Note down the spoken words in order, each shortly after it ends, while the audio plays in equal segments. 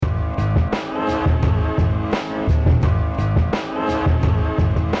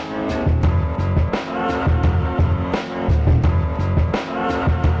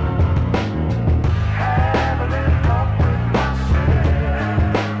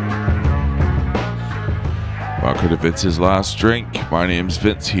welcome to Vince's Last Drink. My name's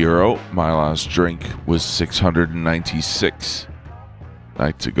Vince Hero. My last drink was 696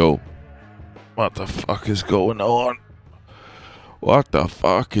 nights ago. What the fuck is going on? What the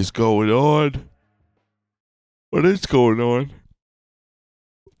fuck is going on? What is going on?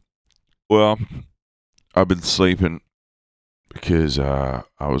 Well, I've been sleeping because I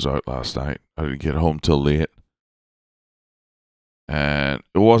was out last night. I didn't get home till late. And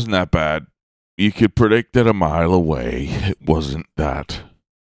it wasn't that bad. You could predict it a mile away. It wasn't that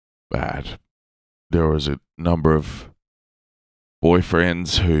bad. There was a number of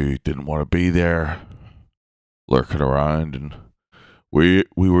boyfriends who didn't want to be there, lurking around, and we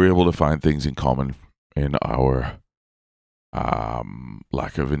were able to find things in common in our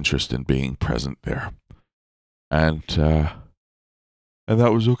lack of interest in being present there, and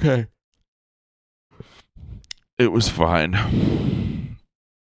that was okay. It was fine.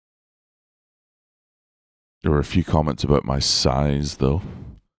 There were a few comments about my size, though.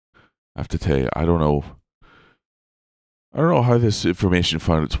 I have to tell you, I don't know how this information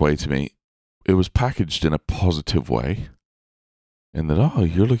found its way to me. It was packaged in a positive way, in that, oh,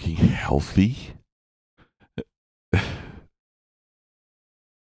 you're looking healthy.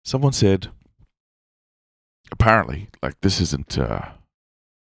 Someone said, apparently, like this isn't,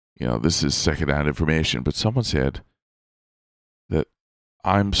 this is secondhand information, but someone said that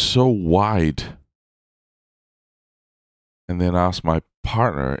I'm so wide, and then asked my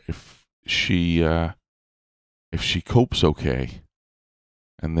partner if she copes okay,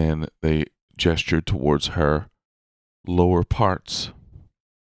 and then they gestured towards her lower parts.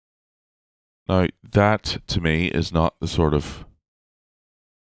 Now, that to me is not the sort of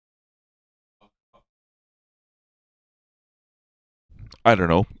I don't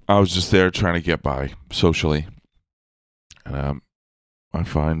know. I was just there trying to get by socially, and I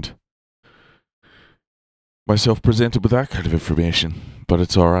find myself presented with that kind of information, but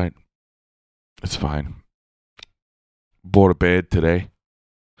it's all right. It's fine. Bought a bed today.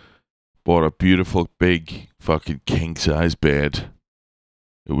 Bought a beautiful, big, fucking king-size bed.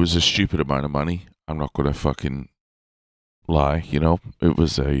 It was a stupid amount of money. I'm not going to fucking lie, It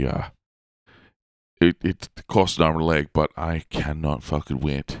was It cost an arm and a leg, but I cannot fucking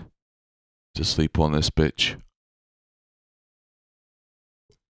wait to sleep on this bitch.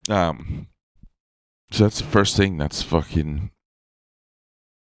 So that's the first thing. That's the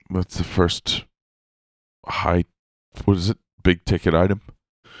first big ticket item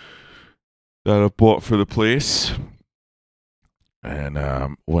that I bought for the place. And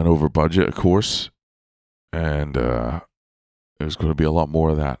went over budget, of course. And there's going to be a lot more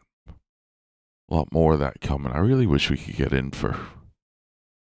of that. A lot more of that coming. I really wish we could get in for...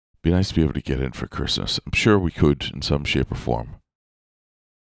 Be nice to be able to get in for Christmas. I'm sure we could in some shape or form.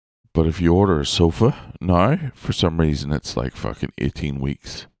 But if you order a sofa now, for some reason it's like fucking 18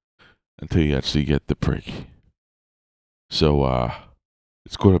 weeks until you actually get the prick. So,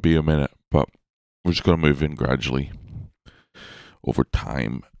 it's going to be a minute, but we're just going to move in gradually over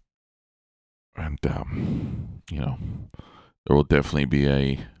time. And, there will definitely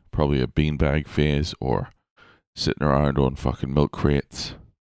be probably a beanbag phase or sitting around on fucking milk crates.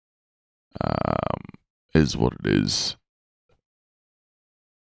 Is what it is.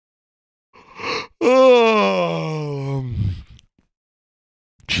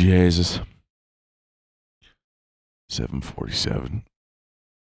 Jesus. 7:47.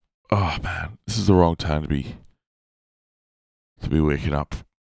 Oh man, this is the wrong time to be waking up.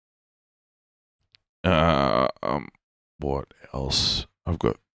 What else? I've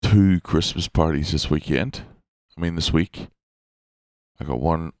got 2 Christmas parties this week. I got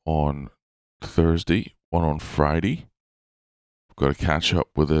one on Thursday, one on Friday. I've got to catch up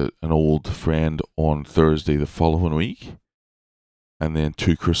with an old friend on Thursday the following week. And then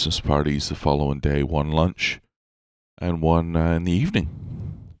 2 Christmas parties the following day, one lunch and one in the evening.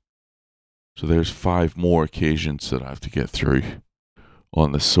 So there's 5 more occasions that I have to get through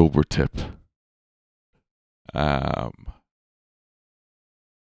on the sober tip. But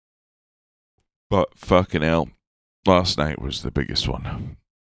fucking hell, last night was the biggest one.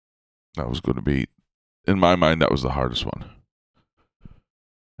 That was going to be, in my mind, that was the hardest one.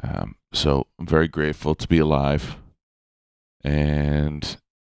 So I'm very grateful to be alive. And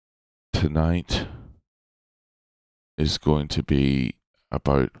tonight is going to be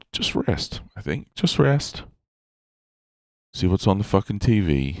about just rest, I think. Just rest. See what's on the fucking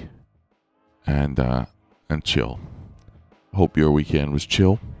TV. And chill. Hope your weekend was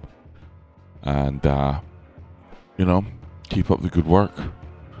chill. And, keep up the good work.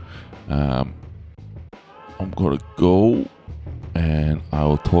 I'm going to go, and I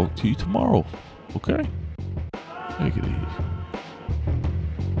will talk to you tomorrow. Okay? Take it easy.